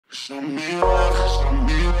Hi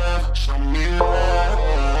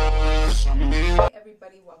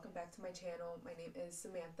everybody, welcome back to my channel. My name is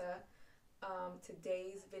Samantha.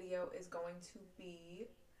 Today's video is going to be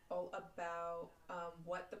all about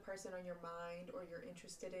what the person on your mind or you're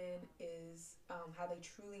interested in is, how they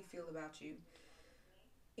truly feel about you.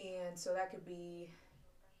 And so that could be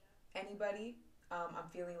anybody. I'm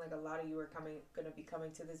feeling like a lot of you are going to be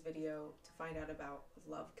coming to this video to find out about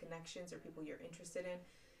love connections or people you're interested in.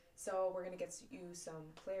 So we're going to get you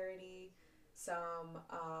some clarity, some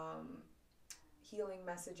healing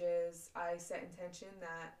messages. I set intention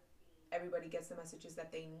that everybody gets the messages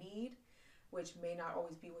that they need, which may not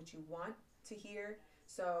always be what you want to hear.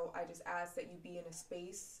 So I just ask that you be in a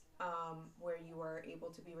space where you are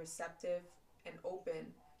able to be receptive and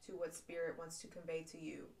open to what spirit wants to convey to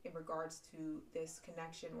you in regards to this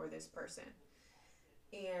connection or this person.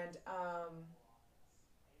 And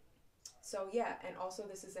so yeah, and also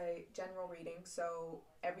this is a general reading, so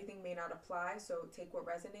everything may not apply, so take what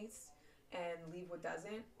resonates and leave what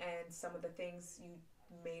doesn't, and some of the things you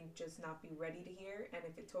may just not be ready to hear, and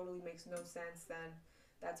if it totally makes no sense, then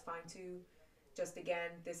that's fine too. Just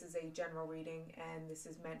again, this is a general reading, and this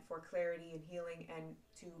is meant for clarity and healing, and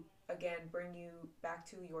to again bring you back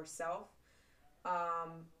to yourself.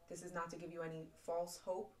 This is not to give you any false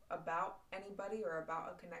hope about anybody or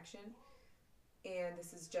about a connection, and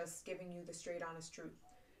this is just giving you the straight honest truth.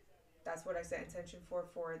 That's what I set intention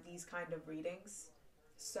for these kind of readings.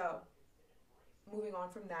 So moving on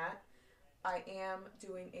from that, I am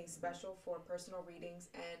doing a special for personal readings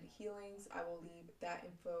and healings. I will leave that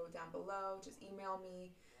info down below. Just email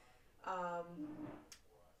me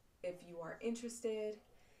if you are interested.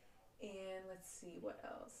 And let's see what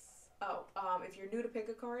else. If you're new to pick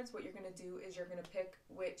a cards, what you're going to do is you're going to pick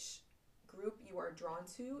which group you are drawn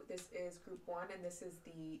to. This is group 1, and this is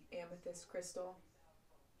the amethyst crystal.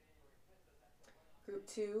 Group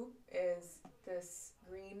 2 is this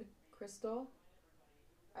green crystal.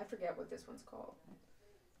 I forget what this one's called.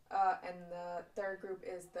 And the third group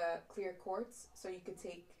is the clear quartz. So you could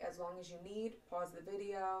take as long as you need, pause the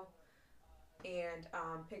video, and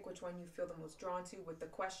pick which one you feel the most drawn to with the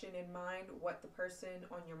question in mind, what the person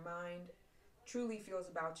on your mind truly feels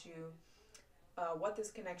about you, what this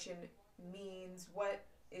connection means, what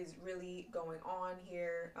is really going on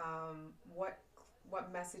here, what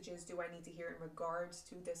messages do I need to hear in regards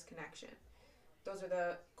to this connection. Those are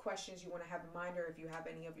the questions you want to have in mind, or if you have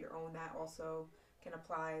any of your own that also can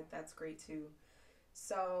apply, that's great too.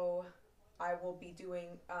 So I will be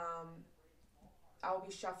doing, I'll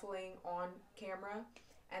be shuffling on camera,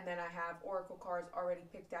 and then I have oracle cards already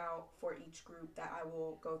picked out for each group that I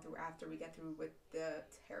will go through after we get through with the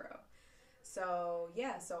tarot. So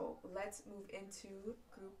yeah, so let's move into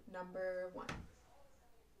group number 1.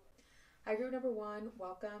 Hi, group number 1,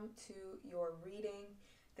 welcome to your reading.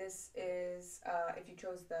 This is, if you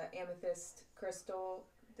chose the amethyst crystal,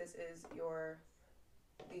 these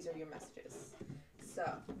are your messages. So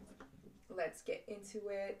let's get into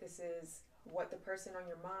it. This is what the person on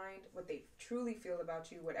your mind, what they truly feel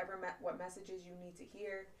about you, what messages you need to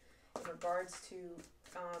hear in regards to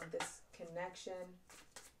this connection.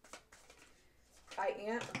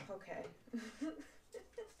 Okay.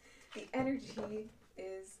 The energy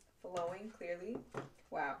is flowing clearly.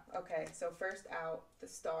 Wow. Okay. So first out, the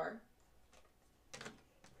star.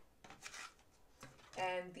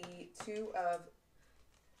 And the 2 of,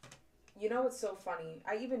 you know what's so funny?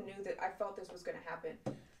 I even knew that, I felt this was going to happen.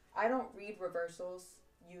 I don't read reversals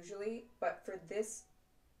usually, but for this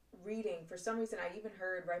reading, for some reason, I even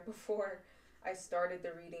heard right before I started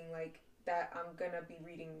the reading, like, that I'm going to be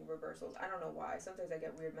reading reversals. I don't know why. Sometimes I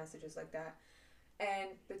get weird messages like that.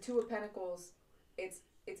 And the 2 of Pentacles, it's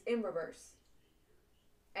in reverse.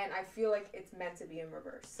 And I feel like it's meant to be in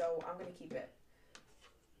reverse. So I'm going to keep it.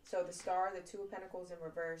 So the star, the 2 of Pentacles in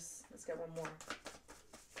reverse. Let's get one more.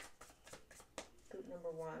 Group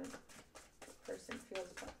number 1. The person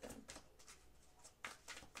feels about them.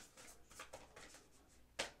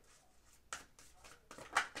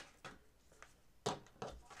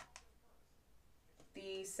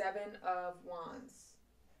 The 7 of Wands.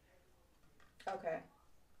 Okay.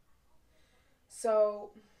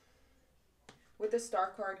 So with the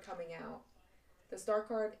star card coming out, the star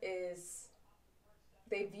card is,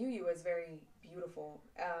 they view you as very beautiful.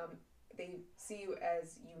 They see you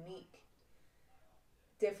as unique,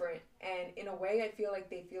 different, and in a way I feel like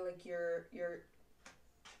they feel like you're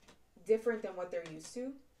different than what they're used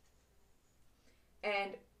to.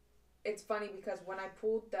 And it's funny because when I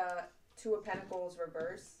pulled the 2 of Pentacles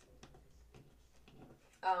reverse,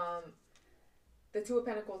 the 2 of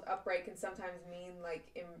Pentacles upright can sometimes mean,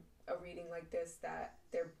 like in a reading like this, that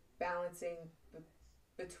they're balancing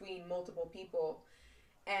between multiple people.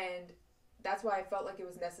 And that's why I felt like it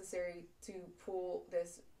was necessary to pull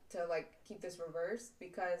this, to like keep this reversed,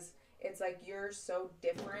 because it's like you're so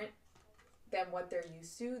different than what they're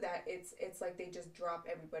used to that it's like they just drop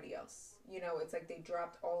everybody else. You know, it's like they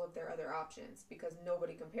dropped all of their other options because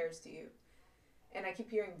nobody compares to you. And I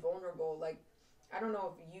keep hearing vulnerable. Like, I don't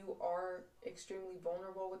know if you are extremely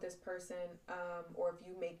vulnerable with this person, or if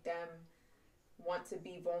you make them want to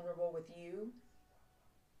be vulnerable with you.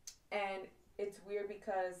 And it's weird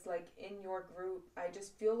because like in your group, I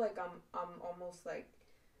just feel like I'm almost like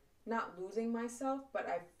not losing myself, but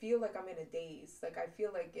I feel like I'm in a daze. Like I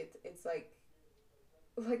feel like it's like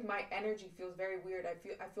my energy feels very weird. I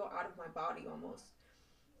feel out of my body almost.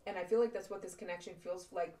 And I feel like that's what this connection feels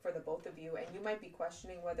like for the both of you. And you might be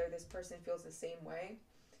questioning whether this person feels the same way.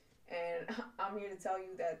 And I'm here to tell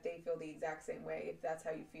you that they feel the exact same way, if that's how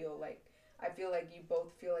you feel. Like, I feel like you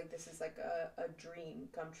both feel like this is like a dream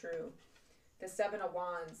come true. The Seven of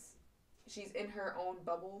Wands, she's in her own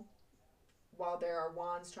bubble while there are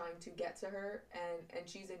wands trying to get to her, and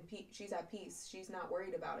she's at peace. She's not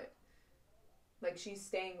worried about it. Like, she's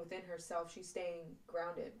staying within herself. She's staying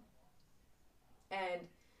grounded. And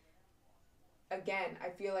again, I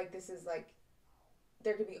feel like this is like,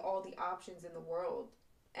 there could be all the options in the world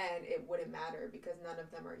and it wouldn't matter because none of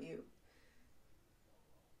them are you.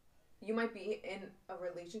 You might be in a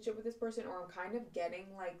relationship with this person, or I'm kind of getting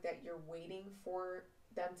like that you're waiting for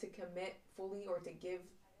them to commit fully or to give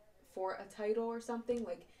for a title or something.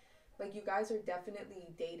 Like you guys are definitely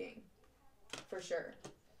dating for sure.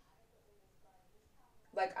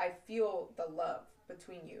 Like, I feel the love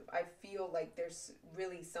between you. I feel like there's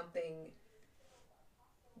really something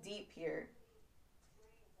deep here.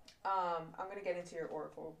 I'm gonna get into your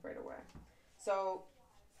oracle right away. So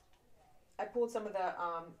I pulled some of the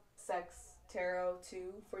sex tarot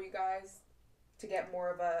too for you guys to get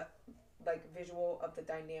more of a like visual of the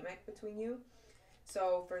dynamic between you.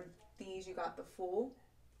 So for these, you got the Fool,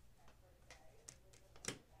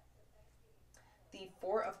 the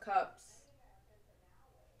Four of Cups,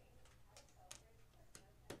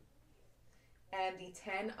 and the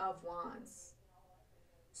Ten of Wands.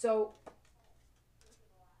 So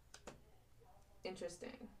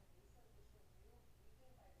interesting.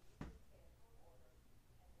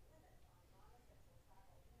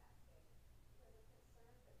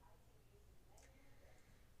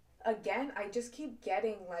 Again, I just keep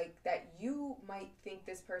getting like that you might think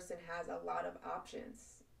this person has a lot of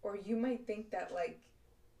options, or you might think that like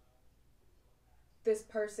this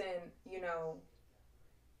person, you know,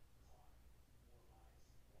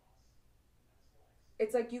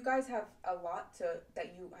 it's like you guys have a lot to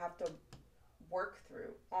that you have to work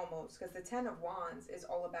through almost, because the Ten of Wands is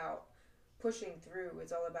all about pushing through.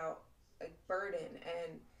 It's all about like burden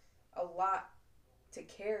and a lot to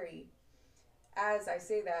carry. As I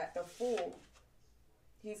say that, the Fool,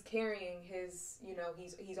 he's carrying his, you know,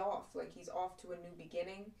 he's off. Like, he's off to a new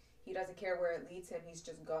beginning. He doesn't care where it leads him. He's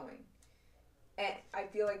just going. And I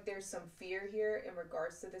feel like there's some fear here in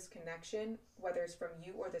regards to this connection, whether it's from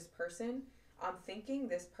you or this person. I'm thinking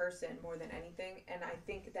this person more than anything, and I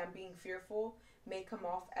think them being fearful may come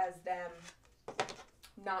off as them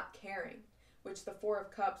not caring, which the Four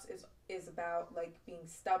of Cups is about, like being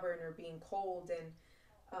stubborn or being cold and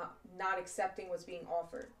not accepting what's being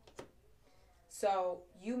offered. So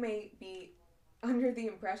you may be under the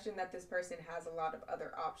impression that this person has a lot of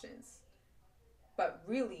other options, but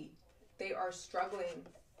really they are struggling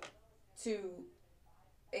to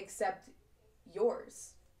accept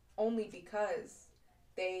yours, only because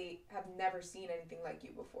they have never seen anything like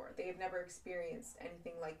you before. They have never experienced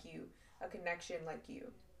anything like you, a connection like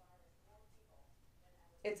you.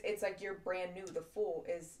 It's like you're brand new. The Fool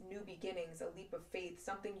is new beginnings, a leap of faith,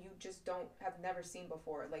 something you just don't have never seen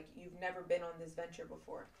before. Like, you've never been on this venture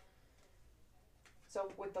before.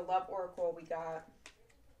 So with the Love Oracle, we got,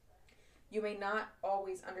 you may not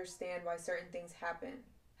always understand why certain things happen.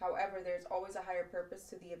 However, there's always a higher purpose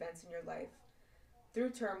to the events in your life.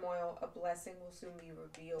 Through turmoil, a blessing will soon be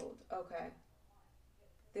revealed. Okay.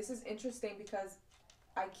 This is interesting because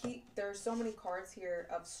there are so many cards here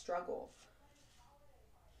of struggle,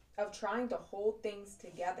 of trying to hold things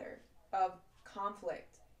together, of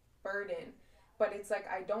conflict, burden. But it's like,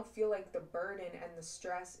 I don't feel like the burden and the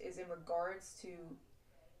stress is in regards to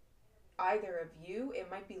either of you.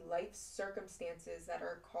 It might be life circumstances that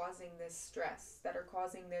are causing this stress, that are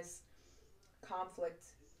causing this conflict.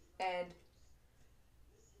 And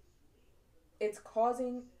it's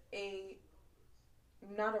causing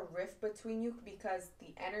not a rift between you, because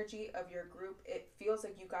the energy of your group, it feels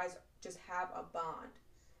like you guys just have a bond.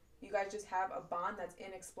 You guys just have a bond that's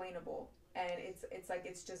inexplainable, and it's like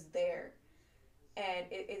it's just there, and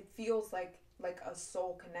it feels like a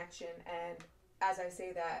soul connection. And as I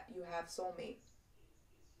say that, you have soulmate.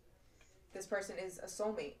 This person is a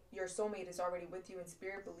soulmate. Your soulmate is already with you in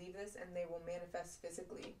spirit. Believe this, and they will manifest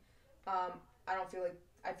physically. Um, I don't feel like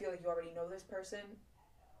I feel like you already know this person.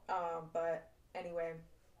 But anyway,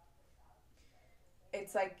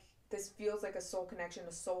 it's like this feels like a soul connection,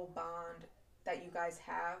 a soul bond that you guys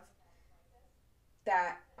have.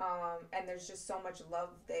 That and there's just so much love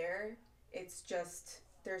there. It's just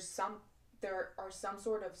there are some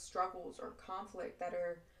sort of struggles or conflict that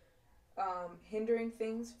are hindering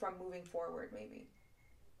things from moving forward, maybe,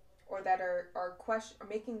 or that are question are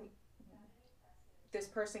making this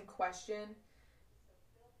person question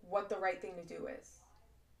what the right thing to do is.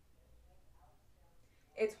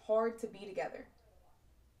 It's hard to be together.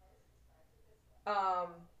 Um,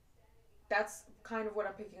 that's kind of what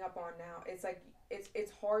I'm picking up on now. It's like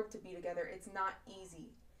it's hard to be together. It's not easy.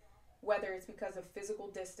 Whether it's because of physical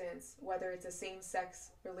distance, whether it's a same sex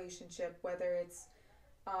relationship, whether it's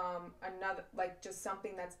another like just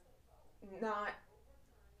something that's not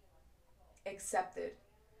accepted,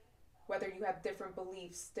 whether you have different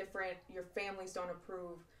beliefs, different your families don't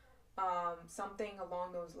approve, something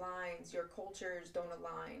along those lines, your cultures don't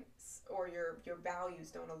align, or your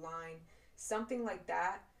values don't align, something like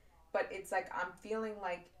that. But it's like I'm feeling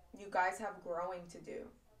like you guys have growing to do.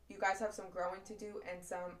 You guys have some growing to do and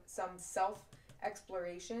some self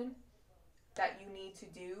exploration that you need to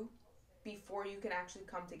do before you can actually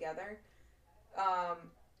come together. Um,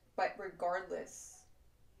 but regardless,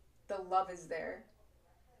 the love is there.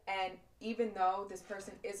 And even though this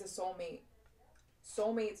person is a soulmate,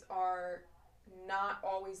 soulmates are not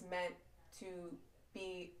always meant to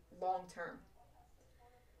be long term.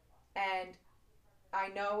 And I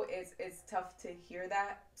know it's tough to hear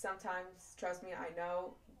that sometimes. Trust me, I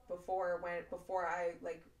know. Before I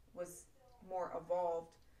like was more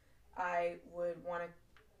evolved, I would want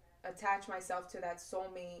to attach myself to that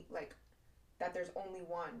soulmate, like that there's only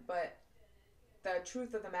one. But the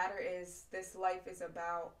truth of the matter is, this life is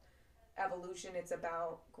about evolution. It's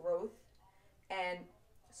about growth, and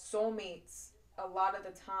soulmates. A lot of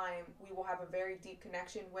the time, we will have a very deep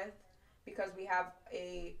connection with because we have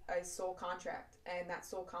a soul contract, and that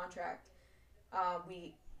soul contract,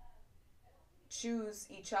 we choose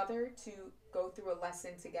each other to go through a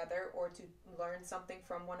lesson together or to learn something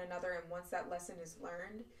from one another. And once that lesson is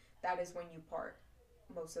learned, that is when you part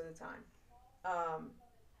most of the time.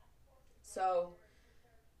 So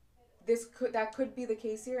that could be the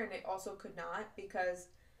case here, and it also could not, because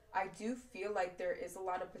I do feel like there is a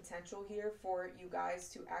lot of potential here for you guys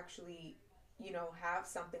to actually, have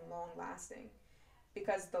something long lasting,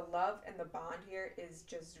 because the love and the bond here is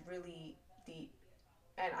just really deep,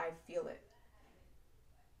 and I feel it.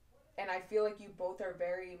 And I feel like you both are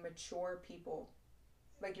very mature people.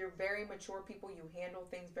 Like, you're very mature people. You handle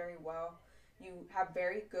things very well. You have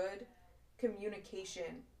very good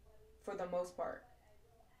communication for the most part.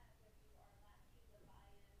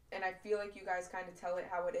 And I feel like you guys kind of tell it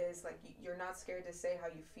how it is. Like, you're not scared to say how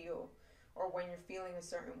you feel or when you're feeling a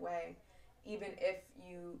certain way, even if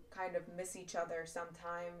you kind of miss each other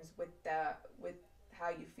sometimes with how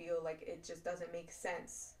you feel. Like, it just doesn't make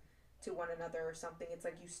sense to one another or something. It's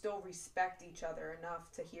like you still respect each other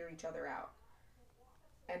enough to hear each other out,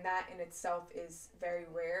 and that in itself is very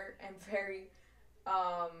rare and very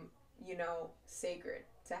sacred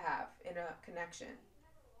to have in a connection.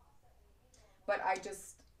 But I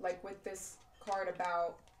just, like, with this card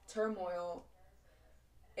about turmoil,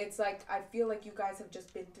 it's like I feel like you guys have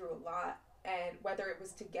just been through a lot, and whether it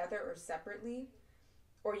was together or separately,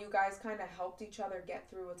 or you guys kind of helped each other get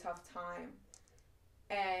through a tough time.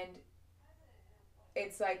 And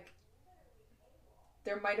it's like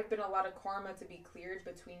there might have been a lot of karma to be cleared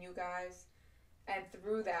between you guys, and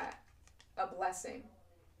through that, a blessing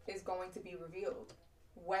is going to be revealed.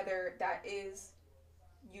 Whether that is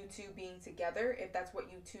you two being together, if that's what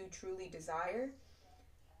you two truly desire,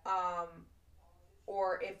 um,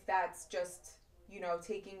 or if that's just,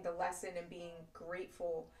 taking the lesson and being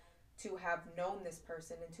grateful to have known this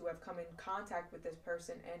person and to have come in contact with this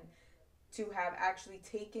person and to have actually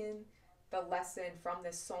taken the lesson from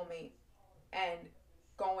this soulmate and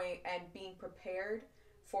going and being prepared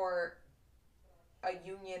for a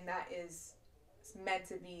union that is meant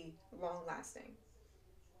to be long lasting.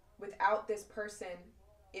 Without this person,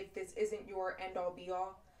 if this isn't your end all be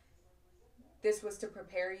all, this was to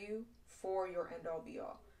prepare you for your end all be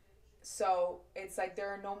all. So it's like there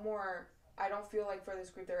are no more, I don't feel like for this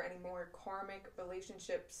group there are any more karmic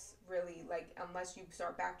relationships, really, like, unless you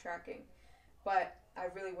start backtracking. But I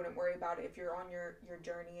really wouldn't worry about it if you're on your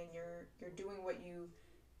journey and you're doing what you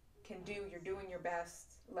can do, you're doing your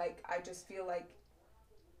best. Like, I just feel like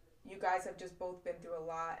you guys have just both been through a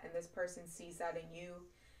lot, and this person sees that in you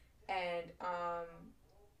and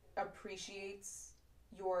appreciates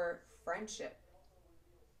your friendship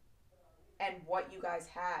and what you guys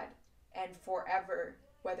had, and forever,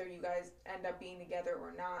 whether you guys end up being together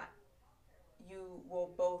or not, you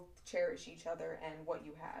will both cherish each other and what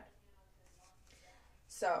you had.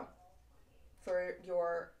 So, for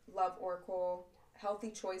your love oracle,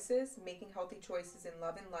 healthy choices, making healthy choices in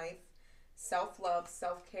love and life, self love,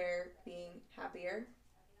 self care, being happier,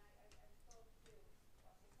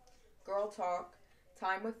 girl talk,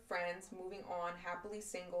 time with friends, moving on, happily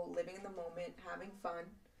single, living in the moment, having fun.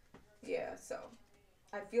 Yeah, so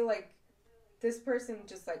I feel like this person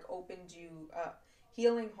just like opened you up.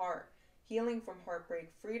 Healing heart, healing from heartbreak,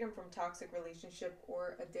 freedom from toxic relationship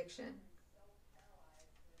or addiction.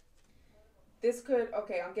 This could,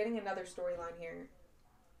 okay, I'm getting another storyline here.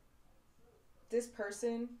 This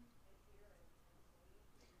person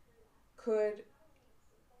could,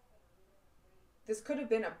 this could have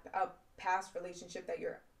been a past relationship that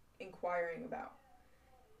you're inquiring about,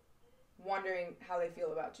 wondering how they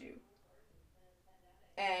feel about you.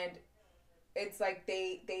 And it's like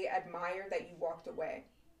they admire that you walked away.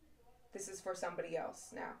 This is for somebody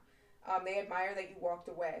else now. They admire that you walked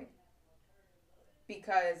away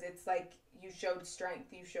because it's like you showed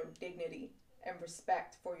strength, you showed dignity and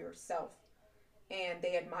respect for yourself. And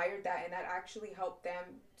they admired that, and that actually helped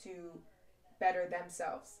them to better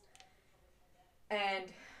themselves. And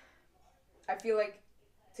I feel like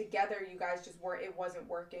together you guys just were, it wasn't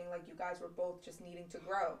working. Like, you guys were both just needing to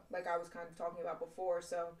grow, like I was kind of talking about before.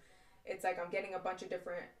 So it's like I'm getting a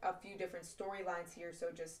few different storylines here, so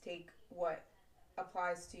just take what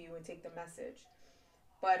applies to you and take the message.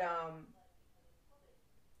 But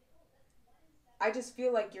I just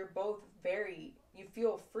feel like you're both you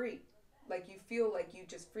feel free. Like, you feel like you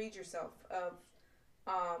just freed yourself of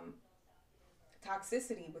um,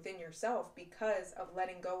 toxicity within yourself because of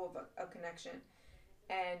letting go of a connection.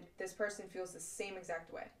 And this person feels the same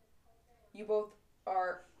exact way. You both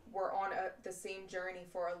were on the same journey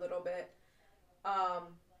for a little bit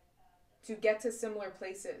um, to get to similar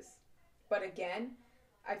places. But again,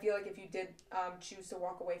 I feel like if you did choose to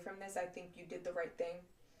walk away from this, I think you did the right thing.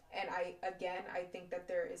 And I think that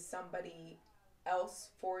there is somebody else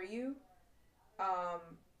for you.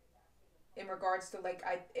 In regards to, like,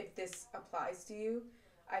 if this applies to you,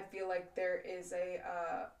 I feel like there is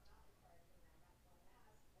a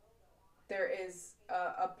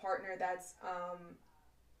partner that's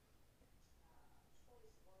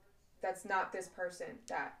not this person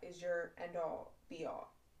that is your end all be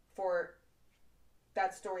all for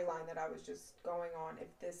that storyline that I was just going on,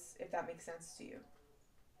 if that makes sense to you.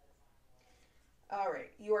 All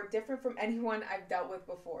right, you are different from anyone I've dealt with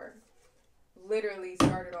before. Literally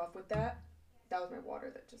started off with that. That was my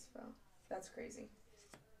water that just fell. That's crazy.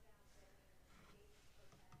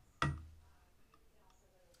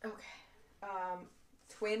 Okay.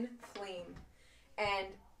 Twin flame. And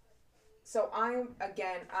so I'm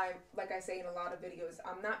like I say in a lot of videos,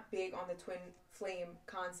 I'm not big on the twin flame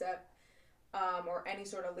concept, or any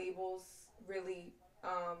sort of labels, really.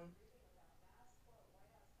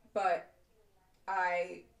 But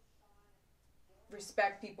I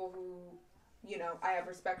respect people who, I have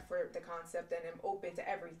respect for the concept and am open to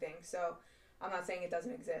everything. So I'm not saying it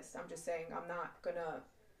doesn't exist. I'm just saying I'm not gonna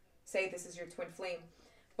say this is your twin flame.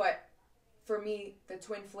 But for me, the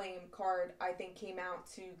twin flame card, I think, came out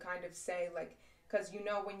to kind of say, like, because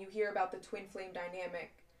when you hear about the twin flame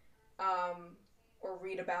dynamic, or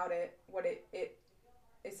read about it, what it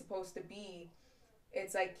is supposed to be,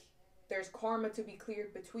 it's like there's karma to be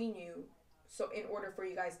cleared between you, so in order for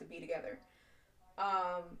you guys to be together.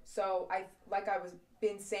 So I was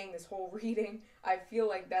been saying this whole reading, I feel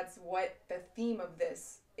like that's what the theme of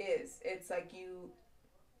this is. It's like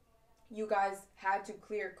you guys had to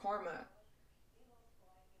clear karma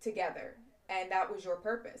together, and that was your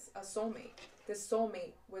purpose. A soulmate. This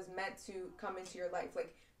soulmate was meant to come into your life.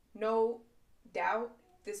 Like, no doubt,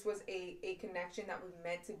 this was a connection that was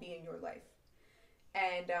meant to be in your life.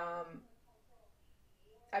 And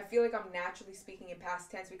I feel like I'm naturally speaking in past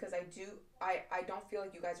tense because I don't feel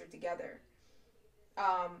like you guys are together.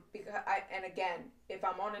 Because and again, if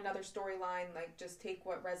I'm on another storyline, like, just take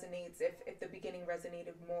what resonates. If the beginning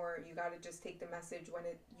resonated more, you got to just take the message when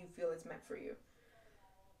you feel it's meant for you.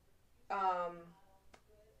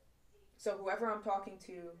 So whoever I'm talking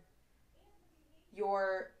to,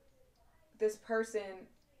 this person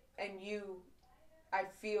and you, I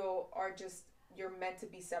feel, are just, you're meant to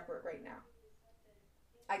be separate right now.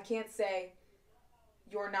 I can't say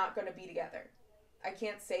you're not going to be together. I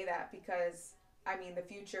can't say that because, I mean, the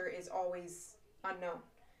future is always unknown.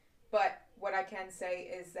 But what I can say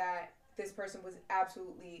is that this person was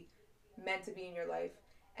absolutely meant to be in your life.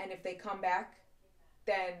 And if they come back,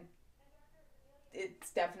 then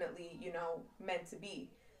it's definitely, you know, meant to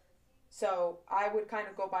be. So I would kind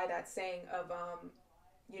of go by that saying of,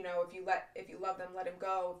 you know, if you love them, let them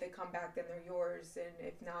go. If they come back, then they're yours, and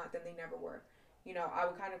if not, then they never were. You know, I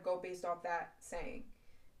would kind of go based off that saying,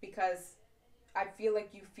 because I feel like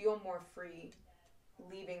you feel more free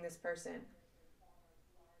leaving this person.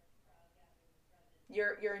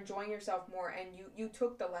 You're enjoying yourself more, and you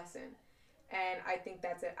took the lesson, and I think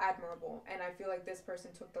that's admirable. And I feel like this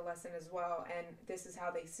person took the lesson as well, and this is how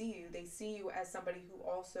they see you. They see you as somebody who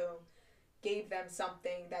also gave them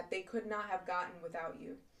something that they could not have gotten without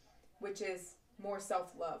you, which is more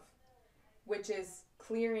self-love, which is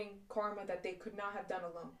clearing karma that they could not have done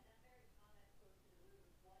alone.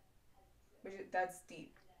 That's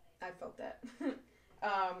deep. I felt that.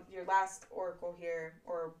 Your last oracle here,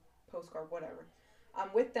 or postcard, whatever.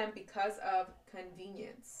 I'm with them because of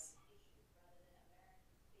convenience.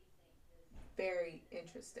 Very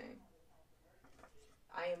interesting.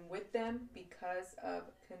 I am with them because of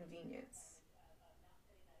convenience.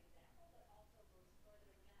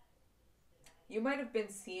 You might have been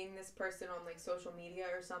seeing this person on like social media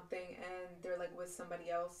or something, and they're like with somebody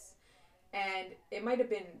else, and it might have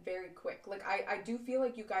been very quick. Like I do feel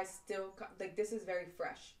like you guys still, like, this is very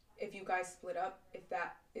fresh. If you guys split up, if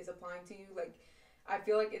that is applying to you, like, I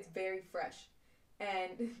feel like it's very fresh.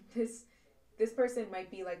 And this person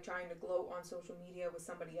might be like trying to gloat on social media with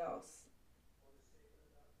somebody else,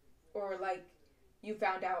 or like you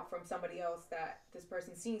found out from somebody else that this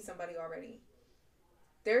person's seeing somebody already.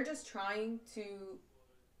 They're just trying to,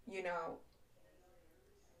 you know,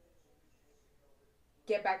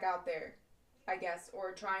 get back out there, I guess,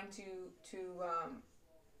 or trying to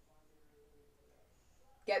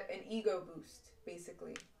get an ego boost,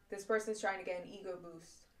 basically. This person's trying to get an ego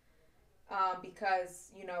boost,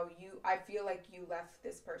 because, you know, I feel like you left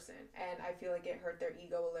this person, and I feel like it hurt their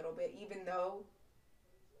ego a little bit, even though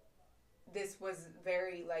this was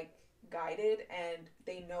very, like, guided, and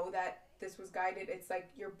they know that this was guided. It's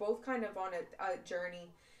like you're both kind of on a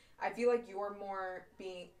journey. I feel like you're more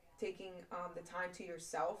taking the time to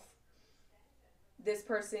yourself. This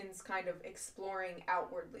person's kind of exploring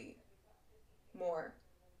outwardly more,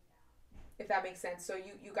 if that makes sense. So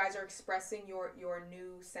you guys are expressing your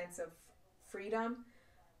new sense of freedom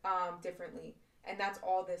differently, and that's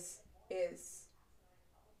all this is.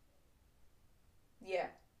 Yeah.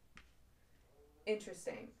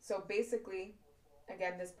 Interesting. So basically,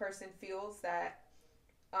 again, this person feels that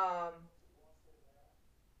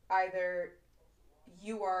either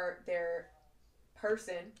you are their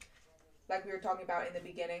person, like we were talking about in the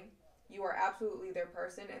beginning. You are absolutely their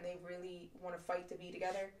person, and they really want to fight to be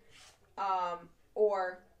together.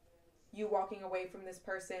 Or you walking away from this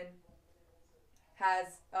person has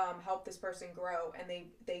helped this person grow, and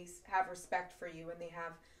they have respect for you, and they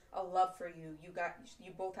have a love for you.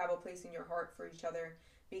 You both have a place in your heart for each other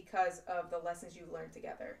because of the lessons you've learned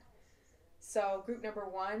together. So group number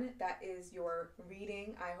 1, that is your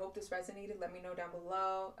reading. I hope this resonated. Let me know down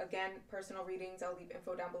below. Again, personal readings, I'll leave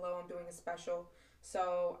info down below. I'm doing a special.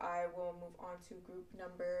 So I will move on to group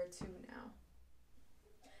number 2 now.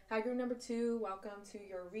 Hi, group number 2. Welcome to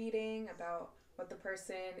your reading about what the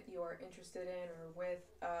person you're interested in or with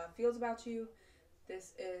feels about you.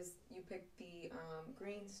 This is, you picked the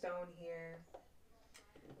green stone here.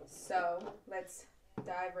 So let's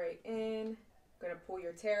dive right in. I'm going to pull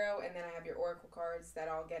your tarot, and then I have your oracle cards that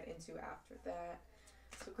I'll get into after that.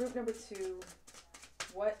 So group number 2,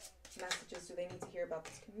 what messages do they need to hear about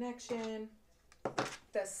this connection?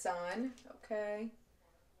 The sun, okay.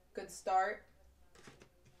 Good start.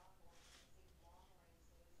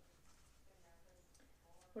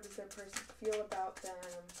 What does their person feel about them?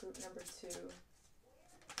 Group number 2.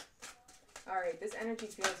 Alright, this energy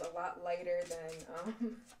feels a lot lighter than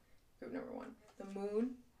group number 1. The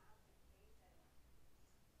moon.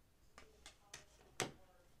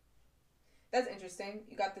 That's interesting.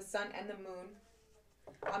 You got the sun and the moon.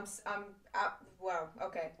 Wow,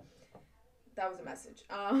 okay. That was a message.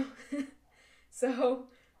 So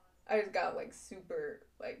I just got like super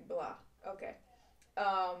like blah. Okay.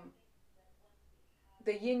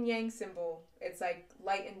 The yin yang symbol, it's like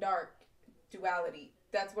light and dark duality.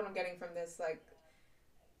 That's what I'm getting from this, like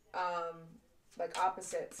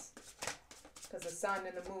opposites. Because the sun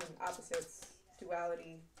and the moon, opposites,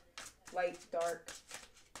 duality, light, dark.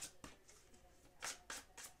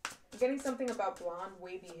 getting something about blonde,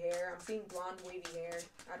 wavy hair. I'm seeing blonde, wavy hair.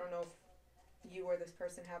 I don't know if you or this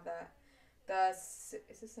person have that.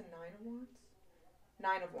 Is this a Nine of Wands?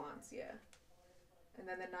 Nine of Wands, yeah. And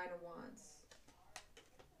then the Nine of Wands.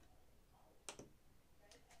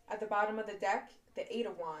 At the bottom of the deck, the Eight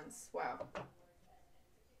of Wands. Wow.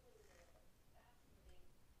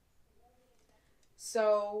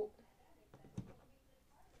 So,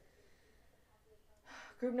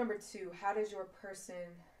 group number 2, how does your person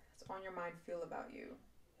that's on your mind feel about you?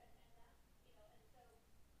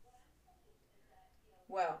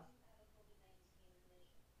 Well,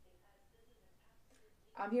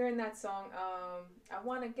 I'm hearing that song, I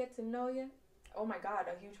Want to Get to Know You. Oh my god,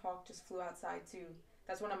 a huge hawk just flew outside too.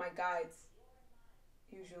 That's one of my guides.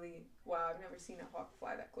 Usually, wow, I've never seen a hawk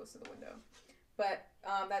fly that close to the window. But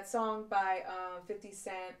that song by 50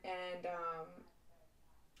 Cent and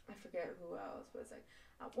I forget who else, but it's like,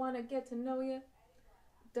 I want to get to know you.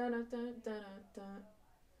 Dun, dun, dun, dun, dun.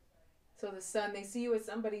 So the sun, they see you as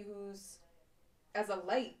somebody who's as a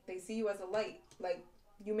light. They see you as a light. Like,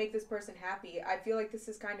 you make this person happy. I feel like this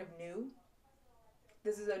is kind of new.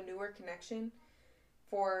 This is a newer connection.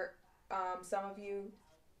 For some of you,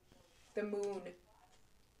 the moon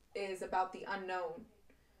is about the unknown.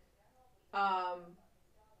 I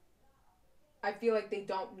feel like they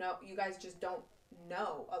don't know. You guys just don't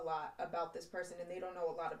know a lot about this person, and they don't know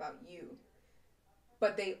a lot about you.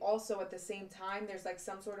 But they also, at the same time, there's like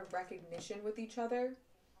some sort of recognition with each other.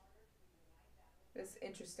 It's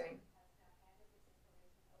interesting.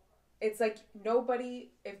 It's like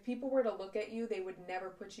nobody, if people were to look at you, they would never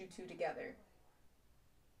put you two together.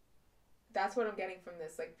 That's what I'm getting from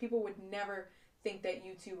this. Like, people would never think that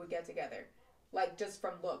you two would get together. Like, just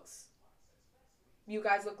from looks. You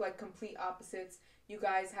guys look like complete opposites. You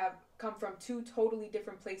guys have come from two totally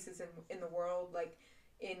different places in the world, like,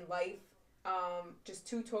 in life. Just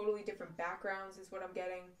two totally different backgrounds is what I'm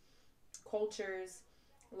getting. Cultures.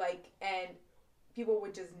 Like, and people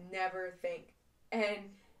would just never think.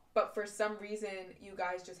 But for some reason, you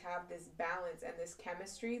guys just have this balance and this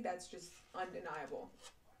chemistry that's just undeniable.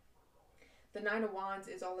 The Nine of Wands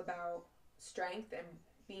is all about strength and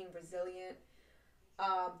being resilient.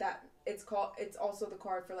 That it's also the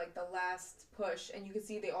card for like the last push, and you can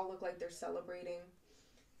see they all look like they're celebrating.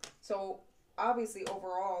 So obviously,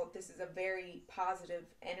 overall, this is a very positive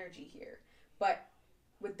energy here. But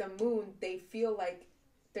with the moon, they feel like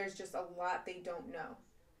there's just a lot they don't know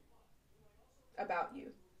about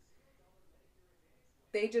you.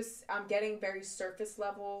 I'm getting very surface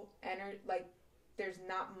level energy, like there's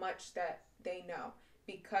not much that they know,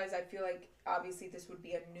 because I feel like obviously this would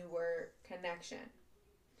be a newer connection.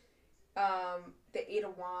 The Eight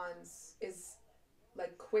of Wands is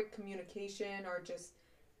like quick communication or just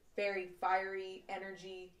very fiery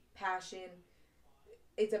energy, passion.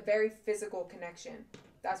 It's a very physical connection.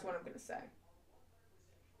 That's what I'm going to say.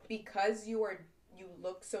 Because you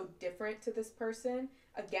look so different to this person,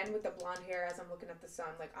 again with the blonde hair as I'm looking at the sun,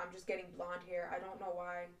 like I'm just getting blonde hair. I don't know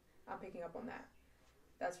why I'm picking up on that.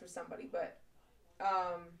 That's for somebody, but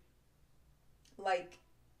like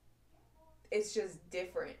it's just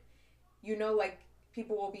different. You know, like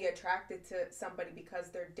people will be attracted to somebody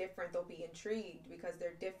because they're different. They'll be intrigued because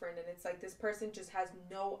they're different, and it's like this person just has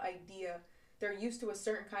no idea. They're used to a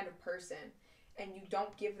certain kind of person, and you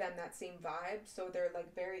don't give them that same vibe, so they're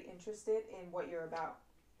like very interested in what you're about.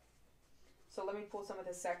 So let me pull some of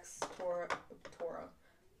the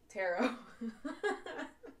tarot.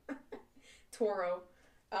 Taureau.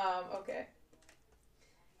 Okay.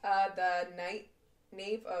 The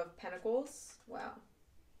Knave of Pentacles. Wow.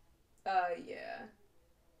 Yeah.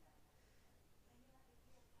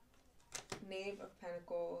 Knave of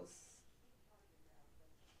Pentacles.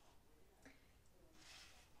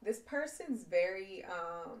 This person's very,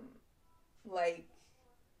 like,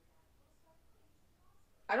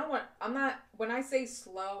 when I say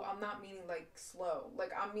slow, I'm not meaning, like, slow.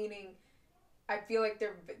 Like, I'm meaning, I feel like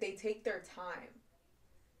they take their time.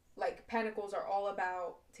 Like, Pentacles are all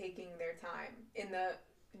about taking their time. In the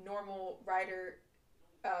normal Rider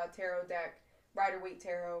tarot deck, Rider-Waite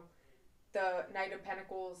Tarot, the Knight of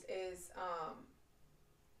Pentacles is,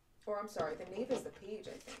 the Knave is the Page,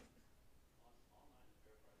 I think,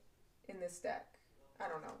 in this deck. I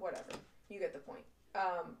don't know, whatever. You get the point.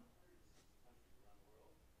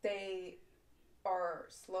 They are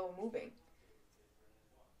slow moving,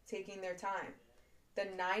 taking their time. The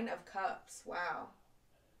Nine of Cups, wow.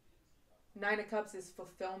 Nine of Cups is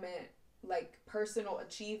fulfillment, like personal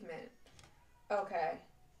achievement. Okay.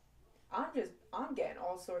 I'm getting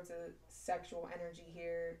all sorts of sexual energy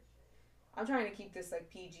here. I'm trying to keep this like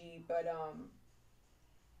PG, but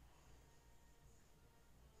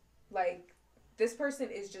Like, this person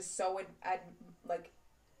is just so like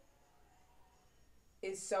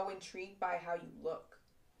is so intrigued by how you look,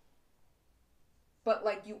 but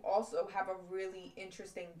like you also have a really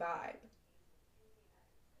interesting vibe.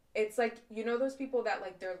 It's like, you know, those people that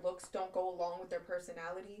like their looks don't go along with their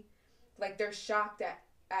personality, like they're shocked at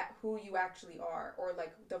who you actually are, or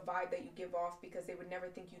like the vibe that you give off, because they would never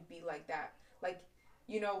think you'd be like that. Like,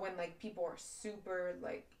 you know, when like people are super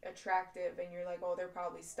like attractive and you're like, oh, they're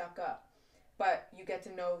probably stuck up, but you get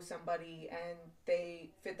to know somebody and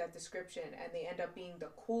they fit that description and they end up being the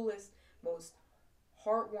coolest, most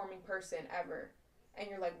heartwarming person ever. And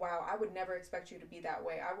you're like, wow, I would never expect you to be that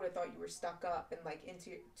way. I would have thought you were stuck up and like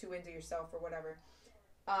too into yourself or whatever.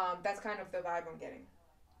 That's kind of the vibe I'm getting.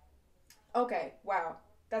 Okay, wow,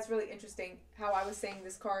 that's really interesting. How I was saying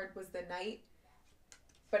this card was the Knight,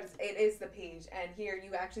 but it is the Page, and here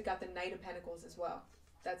you actually got the Knight of Pentacles as well.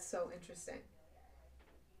 That's so interesting.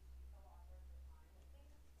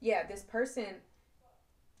 Yeah, this person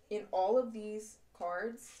in all of these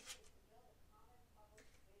cards,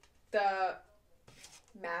 the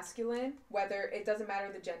masculine, whether it doesn't matter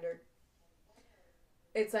the gender,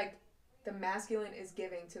 it's like the masculine is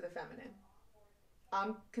giving to the feminine.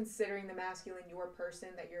 I'm considering the masculine your person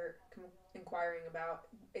that you're inquiring about.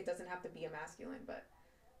 It doesn't have to be a masculine, but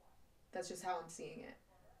that's just how I'm seeing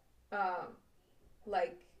it.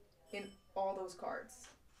 Like in all those cards,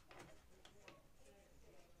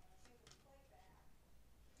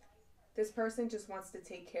 this person just wants to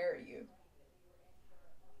take care of you.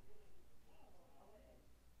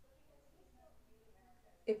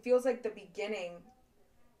 It feels like the beginning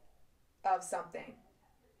of something.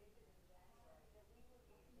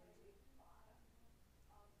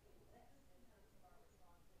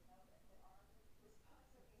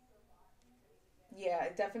 Yeah,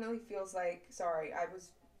 it definitely feels like. Sorry, I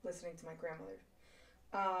was listening to my grandmother.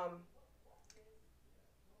 Um,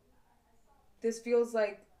 this feels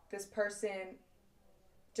like this person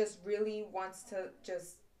just really wants to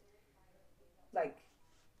just like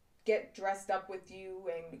get dressed up with you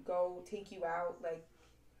and go take you out. Like,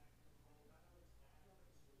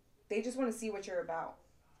 they just want to see what you're about.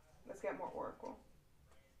 Let's get more oracle.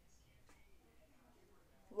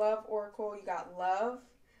 Love oracle. You got love,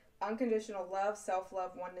 unconditional love,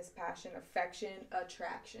 self-love, oneness, passion, affection,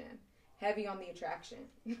 attraction. Heavy on the attraction.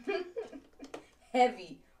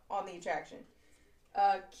 Heavy on the attraction.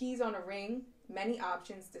 Keys on a ring, many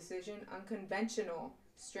options, decision, unconventional,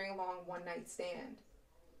 string along, one night stand.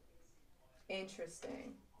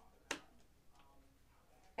 Interesting.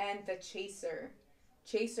 And the chaser.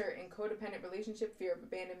 Chaser in codependent relationship, fear of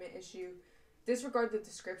abandonment issue. Disregard the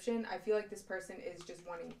description. I feel like this person is just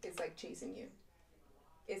wanting, is like chasing you.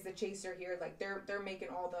 Is the chaser here. Like they're making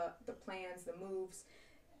all the plans, the moves.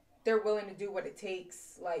 They're willing to do what it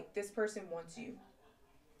takes. Like, this person wants you.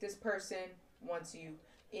 This person wants you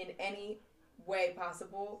in any way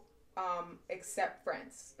possible, except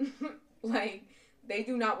friends. Like, they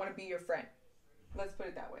do not want to be your friend. Let's put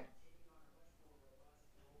it that way.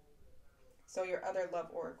 So your other love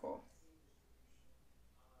oracle.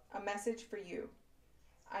 A message for you.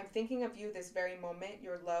 I'm thinking of you this very moment.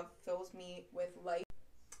 Your love fills me with light.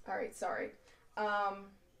 All right, sorry.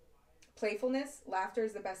 Playfulness, laughter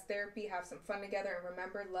is the best therapy. Have some fun together, and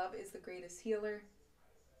remember, love is the greatest healer.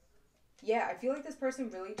 Yeah, I feel like this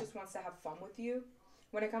person really just wants to have fun with you.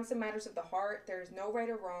 When it comes to matters of the heart, there is no right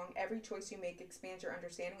or wrong. Every choice you make expands your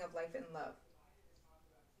understanding of life and love.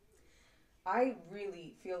 I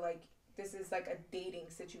really feel like this is like a dating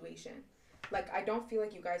situation. Like, I don't feel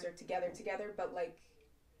like you guys are together, but like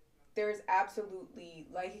there's absolutely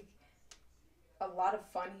like a lot of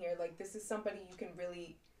fun here. Like, this is somebody you can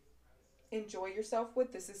really enjoy yourself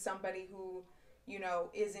with. This is somebody who, you know,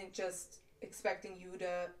 isn't just expecting you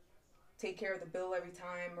to take care of the bill every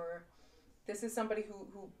time, or this is somebody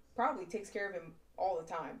who probably takes care of him all the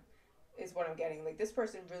time, is what I'm getting. Like, this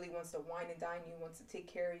person really wants to wine and dine you, wants to take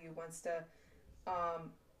care of you, wants to,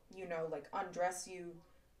 you know, like undress you.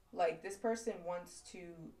 Like, this person wants to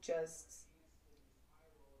just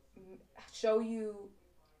show you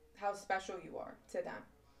how special you are to them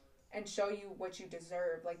and show you what you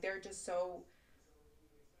deserve. Like, they're just so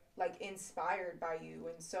like inspired by you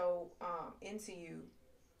and so into you.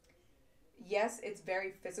 Yes, it's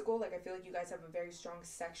very physical. Like, I feel like you guys have a very strong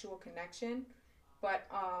sexual connection, but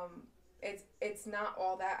it's not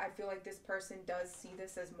all that. I feel like this person does see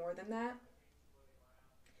this as more than that.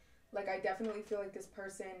 Like, I definitely feel like this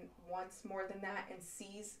person wants more than that and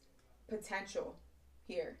sees potential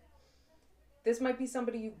here. This might be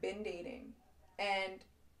somebody you've been dating. And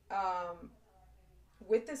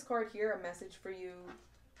with this card here, a message for you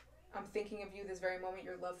I'm thinking of you this very moment.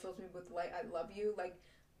 Your love fills me with light. I love you. Like,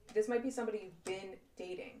 this might be somebody you've been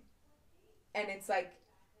dating. And it's like,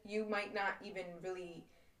 you might not even really,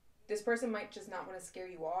 this person might just not want to scare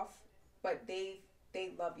you off, but they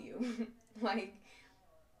love you. Like,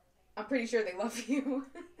 I'm pretty sure they love you.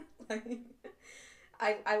 Like,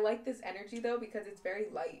 I like this energy though because it's very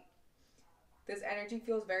light. This energy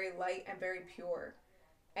feels very light and very pure.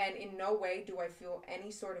 And in no way do I feel any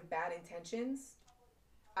sort of bad intentions.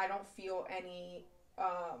 I don't feel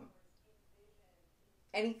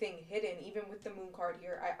anything hidden, even with the moon card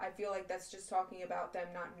here. I feel like that's just talking about them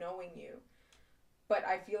not knowing you. But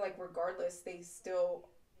I feel like regardless,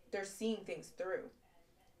 they're seeing things through.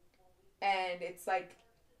 And it's like,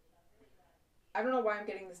 I don't know why I'm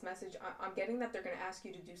getting this message. I'm getting that they're going to ask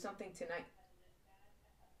you to do something tonight.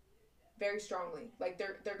 Very strongly. Like,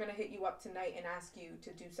 they're going to hit you up tonight and ask you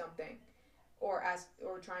to do something. Or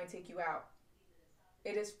try and take you out.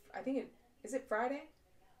 Is it Friday?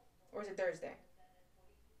 Or is it Thursday?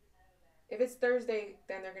 If it's Thursday,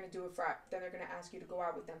 then they're going to do it Friday. Then they're going to ask you to go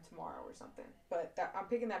out with them tomorrow or something. But I'm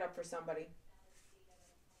picking that up for somebody.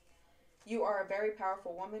 You are a very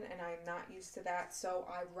powerful woman, and I am not used to that, so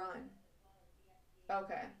I run.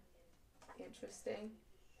 Okay. Interesting.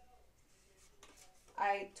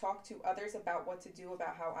 I talk to others about what to do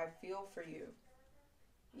about how I feel for you.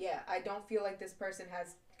 Yeah, I don't feel like this person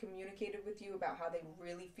has communicated with you about how they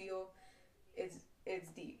really feel. It's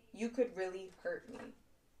deep. You could really hurt me.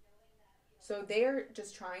 So they're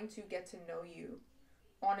just trying to get to know you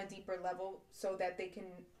on a deeper level so that they can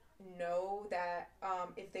know that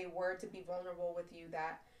if they were to be vulnerable with you,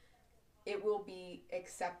 that it will be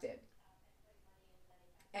accepted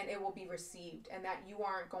and it will be received, and that you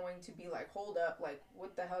aren't going to be like, hold up, like,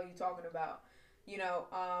 what the hell are you talking about? You know,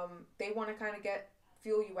 they want to kind of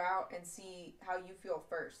feel you out and see how you feel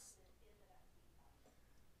first.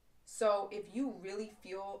 So if you really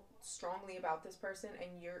feel strongly about this person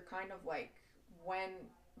and you're kind of like, when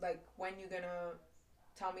you gonna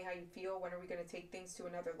tell me how you feel? When are we gonna take things to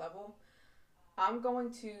another level? I'm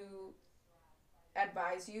going to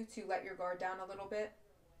advise you to let your guard down a little bit.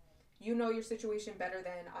 You know your situation better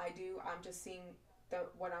than I do. I'm just seeing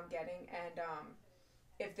what I'm getting, and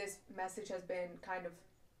if this message has been kind of,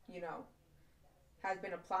 has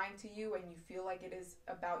been applying to you and you feel like it is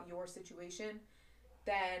about your situation,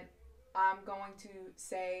 then I'm going to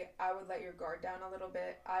say I would let your guard down a little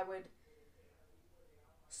bit. I would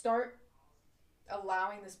start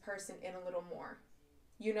allowing this person in a little more.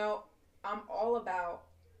 I'm all about,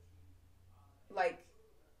 like,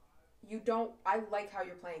 I like how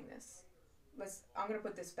you're playing this. I'm going to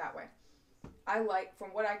put this that way. From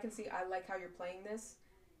what I can see, I like how you're playing this.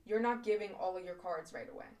 You're not giving all of your cards right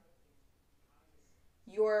away.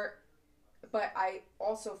 But I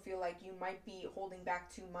also feel like you might be holding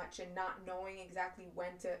back too much and not knowing exactly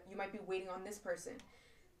you might be waiting on this person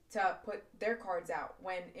to put their cards out,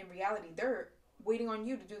 when in reality, they're waiting on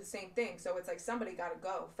you to do the same thing. So it's like somebody got to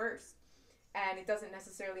go first. And it doesn't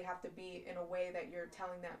necessarily have to be in a way that you're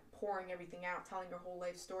pouring everything out, telling your whole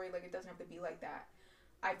life story. Like, it doesn't have to be like that.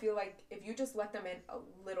 I feel like if you just let them in a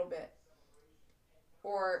little bit,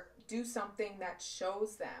 or do something that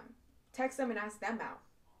shows them, text them and ask them out.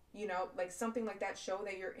 Like something like that, show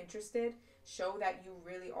that you're interested, show that you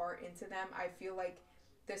really are into them. I feel like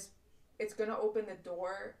it's going to open the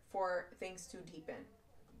door for things to deepen.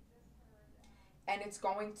 And it's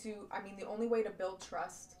going to, the only way to build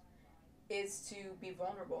trust is to be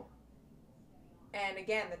vulnerable. And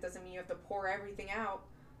again, that doesn't mean you have to pour everything out,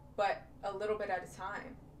 but a little bit at a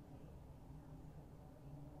time.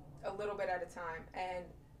 A little bit at a time. And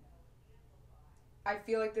I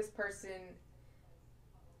feel like this person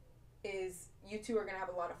you two are going to have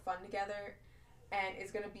a lot of fun together, and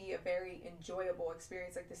it's going to be a very enjoyable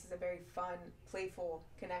experience. Like, this is a very fun, playful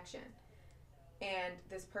connection. And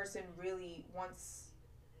this person really wants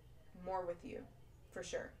more with you, for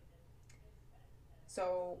sure.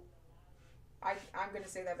 So I'm going to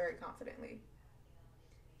say that very confidently.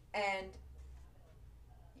 And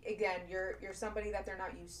again, you're somebody that they're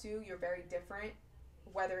not used to. You're very different,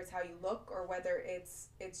 whether it's how you look or whether it's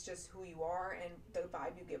just who you are and the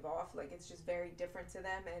vibe you give off. Like, it's just very different to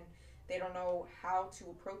them, and they don't know how to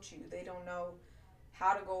approach you. They don't know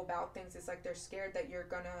how to go about things. It's like they're scared that you're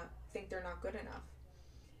going to think they're not good enough.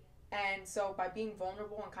 And so by being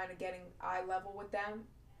vulnerable and kind of getting eye level with them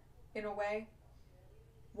in a way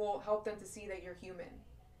will help them to see that you're human.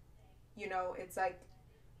 It's like,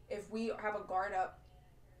 if we have a guard up,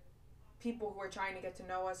 people who are trying to get to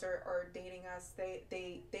know us or dating us,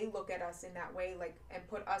 they look at us in that way, like, and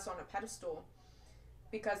put us on a pedestal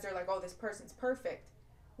because they're like, oh, this person's perfect.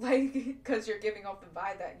 like, because you're giving off the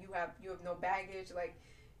vibe that you have no baggage, like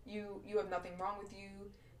you have nothing wrong with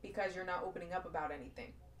you because you're not opening up about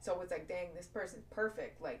anything. So it's like, dang, this person's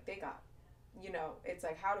perfect, like they got, it's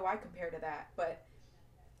like, how do I compare to that? But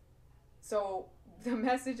so the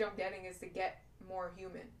message I'm getting is to get more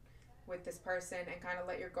human with this person and kind of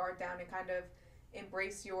let your guard down and kind of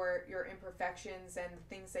embrace your imperfections and the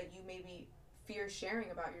things that you maybe fear sharing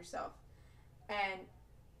about yourself, and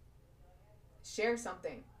share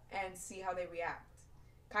something and see how they react.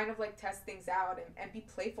 Kind of like test things out and be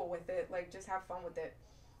playful with it, like just have fun with it.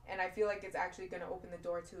 And I feel like it's actually going to open the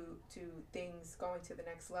door to things going to the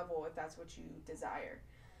next level if that's what you desire.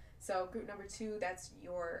 So group number 2, that's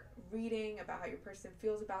your reading about how your person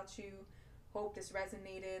feels about you. Hope this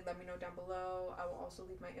resonated. Let me know down below. I will also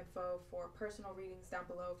leave my info for personal readings down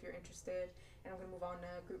below if you're interested. And I'm going to move on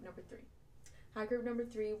to group number 3. Hi, group number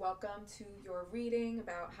 3. Welcome to your reading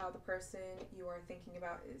about how the person you are thinking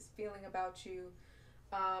about is feeling about you.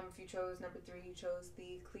 If you chose number 3, you chose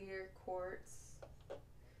the clear quartz.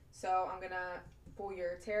 So I'm going to pull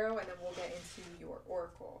your tarot and then we'll get into your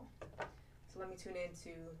oracle. So let me tune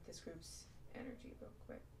into this group's energy real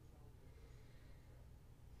quick.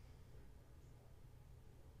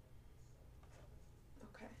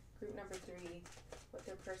 Okay, group number 3, what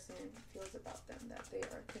their person feels about them that they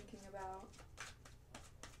are thinking about.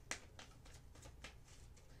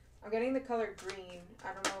 I'm getting the color green.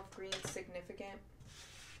 I don't know if green's significant.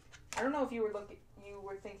 I don't know if you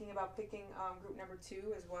were thinking about picking group number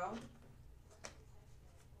 2 as well.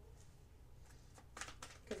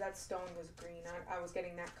 Because that stone was green. I was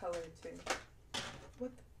getting that color too.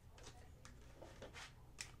 What?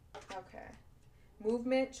 Okay.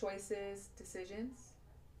 Movement, choices, decisions.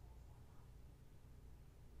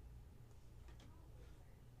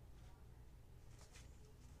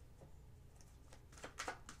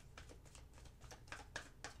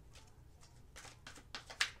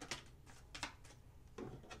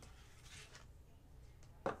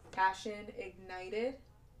 Passion ignited.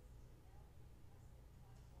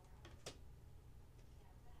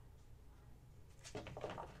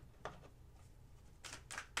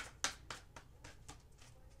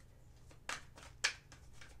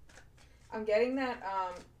 I'm getting that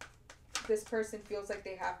this person feels like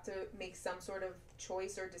they have to make some sort of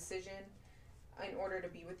choice or decision in order to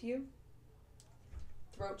be with you.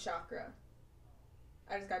 Throat chakra.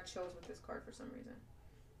 I just got chills with this card for some reason.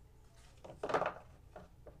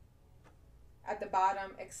 At the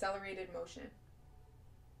bottom, accelerated motion.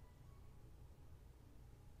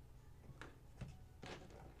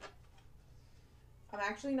 I'm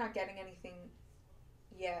actually not getting anything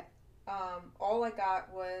yet. All I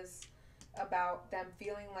got was about them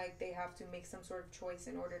feeling like they have to make some sort of choice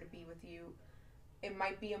in order to be with you. It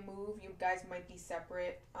might be a move. You guys might be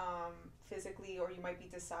separate physically, or you might be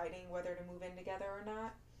deciding whether to move in together or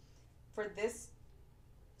not. For this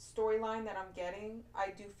storyline that I'm getting,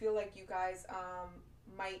 I do feel like you guys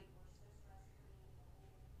might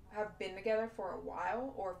have been together for a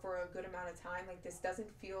while or for a good amount of time. Like, this doesn't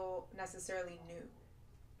feel necessarily new.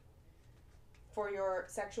 For your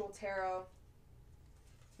sexual tarot,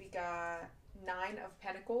 we got 9 of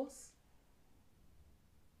Pentacles.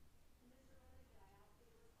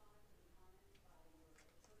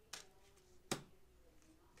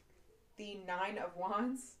 The 9 of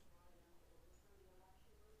Wands.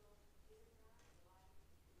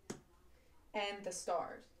 And the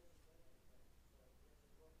stars.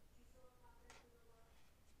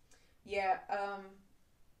 Yeah,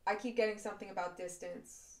 I keep getting something about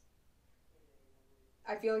distance.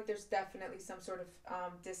 I feel like there's definitely some sort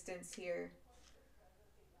of distance here.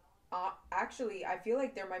 Actually, I feel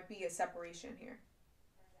like there might be a separation here.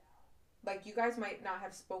 Like, you guys might not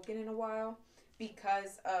have spoken in a while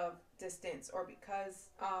because of distance, or because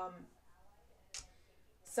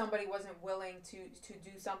somebody wasn't willing to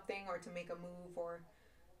do something or to make a move or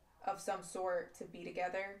of some sort to be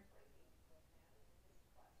together.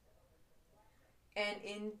 And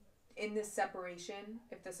in this separation,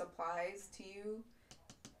 if this applies to you,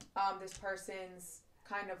 this person's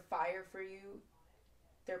kind of fire for you,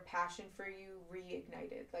 their passion for you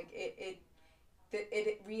reignited. Like, it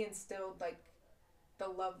reinstilled, like, the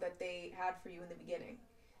love that they had for you in the beginning,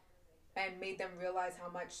 and made them realize how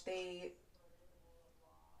much they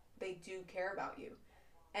do care about you.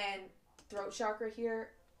 And throat chakra here,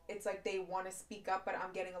 it's like they want to speak up, but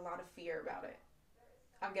I'm getting a lot of fear about it.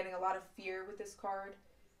 I'm getting a lot of fear with this card.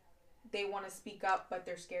 They want to speak up, but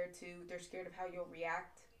they're scared to. They're scared of how you'll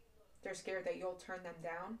react. They're scared that you'll turn them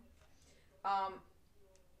down.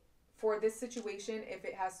 For this situation, if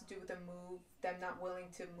it has to do with a move, them not willing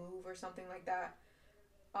to move or something like that,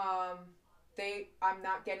 I'm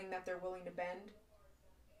not getting that they're willing to bend.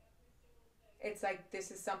 It's like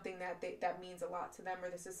this is something that means a lot to them,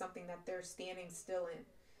 or this is something that they're standing still in.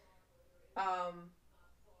 Um,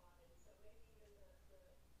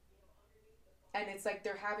 and it's like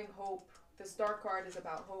they're having hope. The Star card is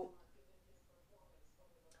about hope.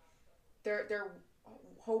 They're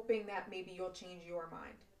hoping that maybe you'll change your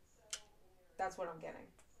mind. That's what I'm getting.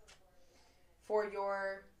 For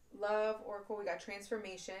your love oracle, we got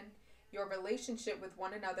transformation. Your relationship with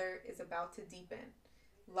one another is about to deepen.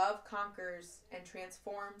 Love conquers and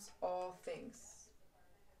transforms all things.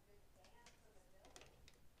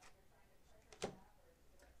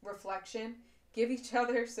 Reflection. Give each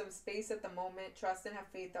other some space at the moment. Trust and have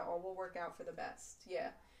faith that all will work out for the best. Yeah.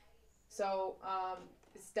 So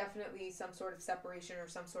it's definitely some sort of separation or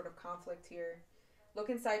some sort of conflict here. Look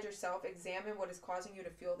inside yourself. Examine what is causing you to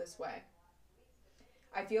feel this way.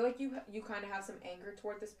 I feel like you kind of have some anger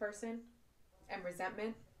toward this person and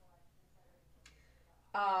resentment.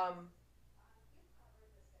 Um,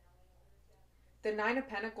 the Nine of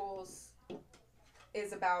Pentacles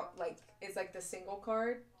is about is like the single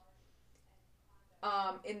card.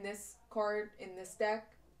 In this card, in this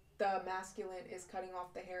deck, the masculine is cutting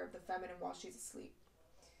off the hair of the feminine while she's asleep.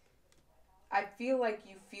 I feel like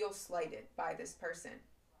you feel slighted by this person.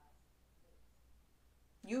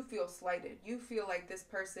 You feel slighted. You feel like this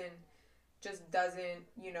person just doesn't,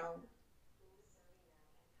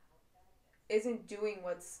 isn't doing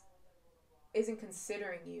isn't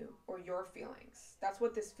considering you or your feelings. That's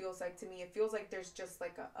what this feels like to me. It feels like there's just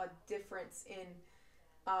like a difference in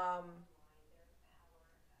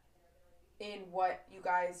what you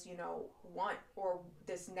guys, want, or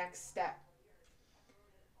this next step.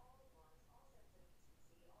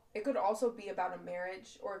 It could also be about a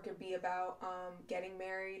marriage, or it could be about getting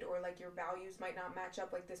married, or like your values might not match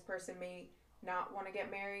up. Like this person may not want to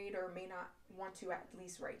get married or may not want to, at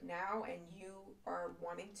least right now, and you are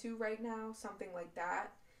wanting to right now, something like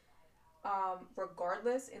that.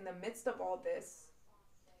 Regardless, in the midst of all this,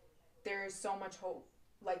 there is so much hope.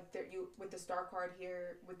 Like there, you with the Star card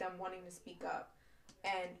here, with them wanting to speak up,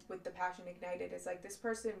 and with the passion ignited, it's like this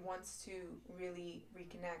person wants to really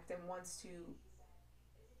reconnect and wants to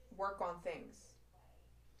work on things.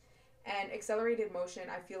 And accelerated motion,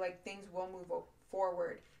 I feel like things will move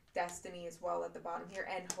forward. Destiny as well at the bottom here,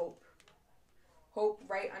 and hope. Hope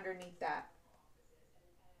right underneath that.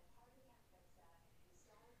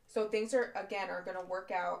 So things are going to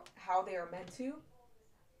work out how they are meant to.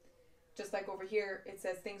 Just like over here, it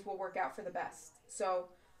says things will work out for the best. So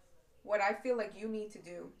what I feel like you need to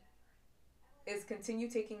do is continue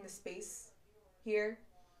taking the space here.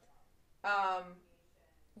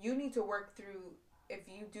 You need to work through, if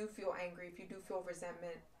you do feel angry, if you do feel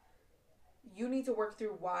resentment, you need to work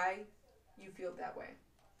through why you feel that way.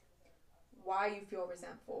 Why you feel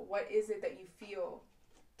resentful. What is it that you feel?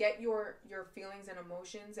 Get your feelings and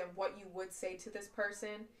emotions and what you would say to this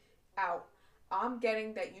person out. I'm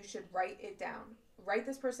getting that you should write it down. Write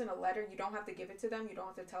this person a letter. You don't have to give it to them. You don't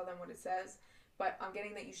have to tell them what it says. But I'm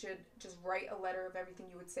getting that you should just write a letter of everything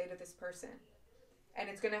you would say to this person. And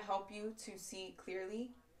it's going to help you to see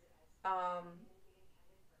clearly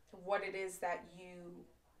what it is that you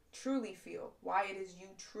truly feel. Why it is you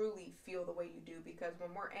truly feel the way you do. Because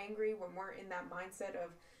when we're angry, when we're in that mindset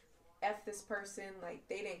of F this person, like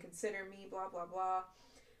they didn't consider me, blah, blah, blah.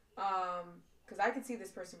 Because I can see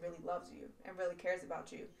this person really loves you and really cares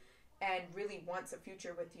about you and really wants a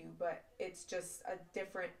future with you, but it's just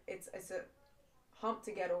it's a hump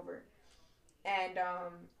to get over. And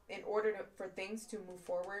in order for things to move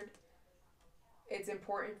forward, it's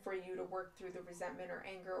important for you to work through the resentment or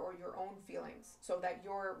anger or your own feelings so that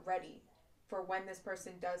you're ready for when this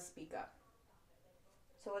person does speak up.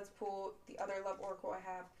 So let's pull the other love oracle I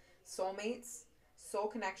have. Soulmates, soul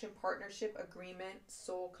connection, partnership, agreement,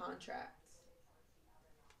 soul contracts.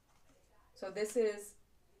 So this is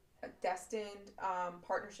a destined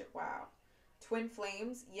partnership. Wow. Twin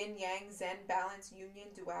flames, yin yang, zen, balance, union,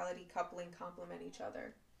 duality, coupling, complement each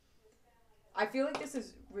other. I feel like this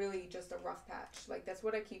is really just a rough patch. Like that's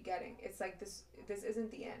what I keep getting. It's like this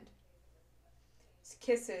isn't the end. It's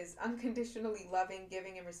kisses, unconditionally loving,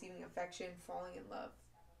 giving and receiving affection, falling in love.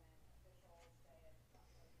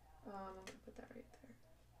 I'm going to put that right there.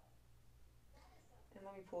 And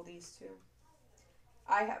let me pull these two.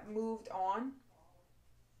 I have moved on.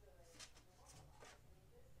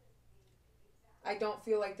 I don't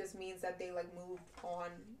feel like this means that they like moved on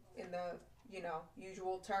in the,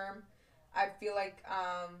 usual term. I feel like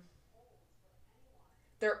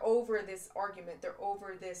they're over this argument. They're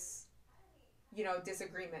over this,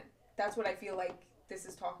 disagreement. That's what I feel like this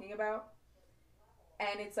is talking about.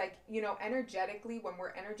 And it's like, you know, energetically, when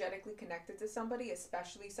we're energetically connected to somebody,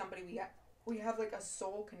 especially somebody we have like a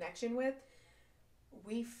soul connection with,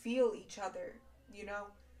 we feel each other, you know,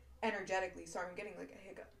 energetically. Sorry, I'm getting like a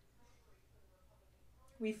hiccup.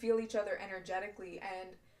 We feel each other energetically. And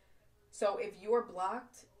so if you're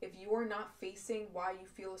blocked, if you're not facing why you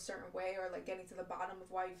feel a certain way, or like getting to the bottom of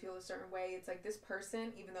why you feel a certain way, it's like this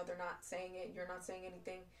person, even though they're not saying it, you're not saying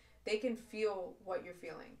anything, they can feel what you're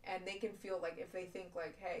feeling. And they can feel like, if they think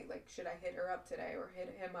like, hey, like, should I hit her up today or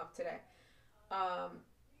hit him up today?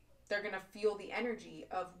 They're going to feel the energy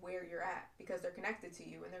of where you're at because they're connected to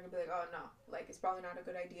you, and they're going to be like, oh no, like, it's probably not a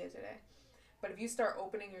good idea today. But if you start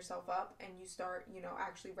opening yourself up and you start, you know,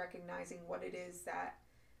 actually recognizing what it is that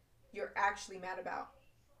you're actually mad about,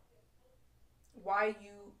 why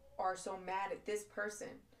you are so mad at this person,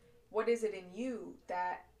 what is it in you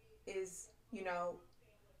that is, you know,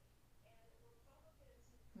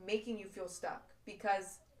 making you feel stuck?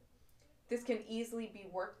 Because this can easily be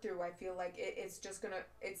worked through. I feel like it's just gonna,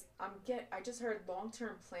 I just heard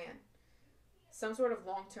long-term plan, some sort of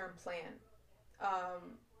long-term plan.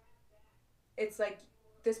 It's like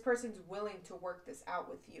this person's willing to work this out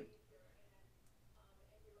with you.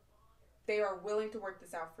 They are willing to work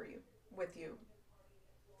this out for you, with you.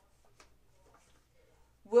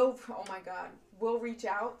 Oh my God, will reach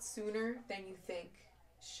out sooner than you think.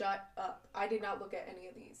 Shut up. I did not look at any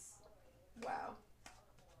of these. Wow.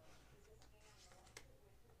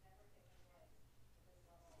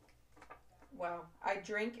 Wow. I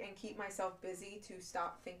drink and keep myself busy to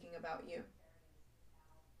stop thinking about you.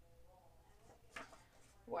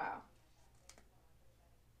 Wow.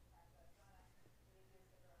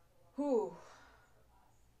 Whew.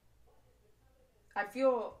 I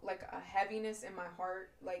feel like a heaviness in my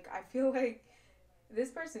heart. Like, I feel like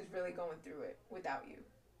this person's really going through it without you.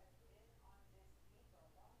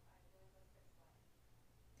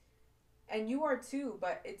 And you are too,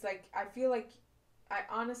 but it's like, I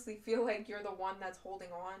honestly feel like you're the one that's holding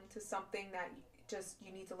on to something that just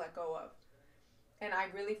you need to let go of. And I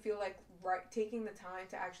really feel like taking the time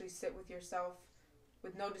to actually sit with yourself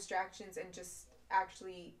with no distractions and just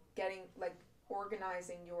actually getting like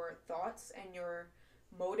organizing your thoughts and your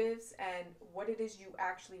motives and what it is you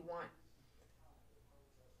actually want.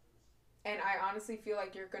 And I honestly feel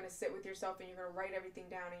like you're going to sit with yourself and you're going to write everything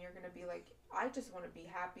down, and you're going to be like, I just want to be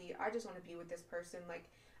happy. I just want to be with this person. Like,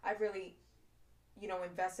 I've really, you know,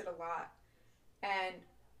 invested a lot. And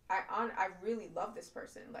I really love this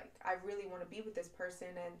person. Like, I really want to be with this person,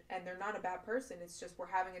 and they're not a bad person. It's just we're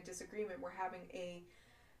having a disagreement. We're having a,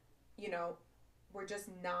 you know, we're just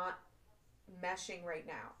not meshing right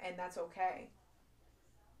now, and that's okay.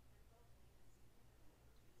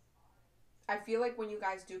 I feel like when you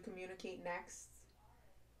guys do communicate next,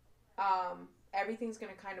 everything's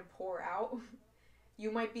gonna kind of pour out.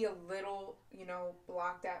 You might be a little, you know,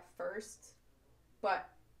 blocked at first, but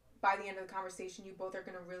by the end of the conversation, you both are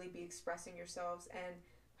gonna really be expressing yourselves and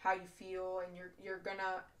how you feel, and you're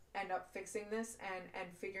gonna end up fixing this and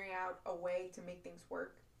figuring out a way to make things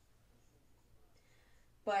work.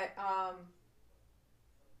 But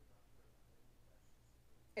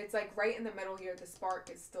it's like right in the middle here, the spark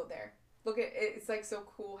is still there. Look at it, it's like so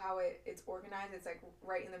cool how it's organized. It's like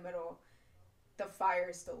right in the middle, the fire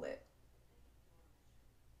is still lit.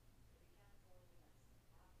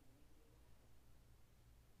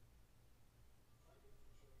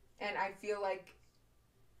 And I feel like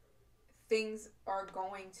things are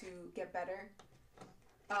going to get better.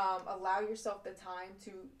 Allow yourself the time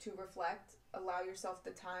to reflect. Allow yourself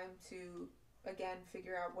the time to again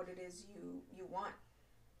figure out what it is you want.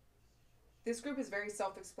 This group is very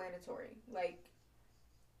self-explanatory. Like,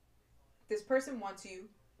 this person wants you.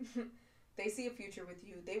 They see a future with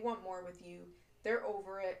you. They want more with you. They're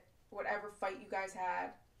over it. Whatever fight you guys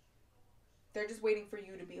had, they're just waiting for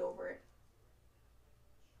you to be over it.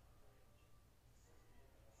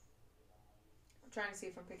 I'm trying to see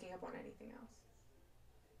if I'm picking up on anything else.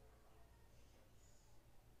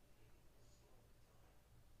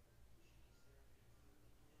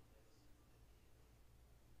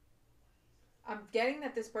 I'm getting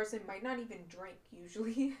that this person might not even drink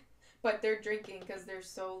usually, but they're drinking because they're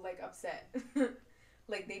so like upset.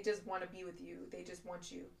 Like, they just want to be with you. They just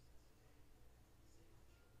want you.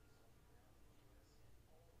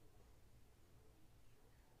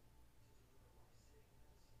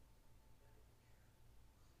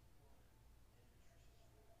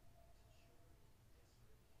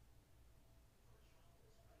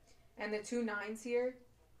 And the two nines here,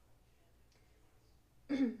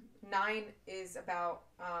 nine is about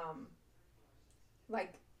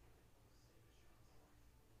like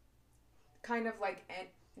kind of like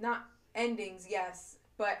not endings, yes,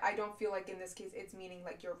 but I don't feel like in this case it's meaning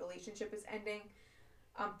like your relationship is ending.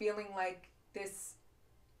 I'm feeling like this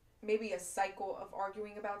maybe a cycle of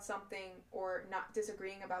arguing about something or not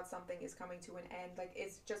disagreeing about something is coming to an end. Like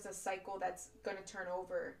it's just a cycle that's going to turn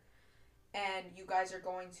over, and you guys are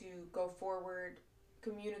going to go forward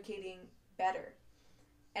communicating better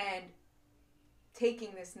and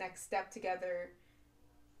taking this next step together,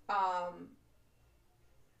 um,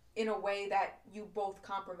 in a way that you both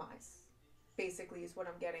compromise, basically, is what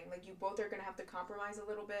I'm getting. Like, you both are going to have to compromise a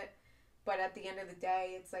little bit, but at the end of the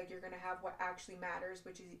day, it's like you're going to have what actually matters,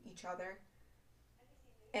 which is each other.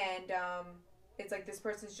 And it's like this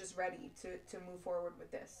person's just ready to move forward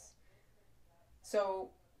with this. So,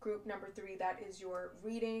 group number 3, that is your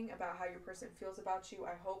reading about how your person feels about you.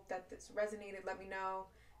 I hope that this resonated. Let me know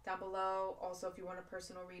down below. Also, if you want a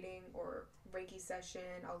personal reading or Reiki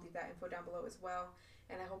session, I'll leave that info down below as well.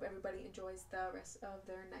 And I hope everybody enjoys the rest of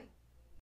their night.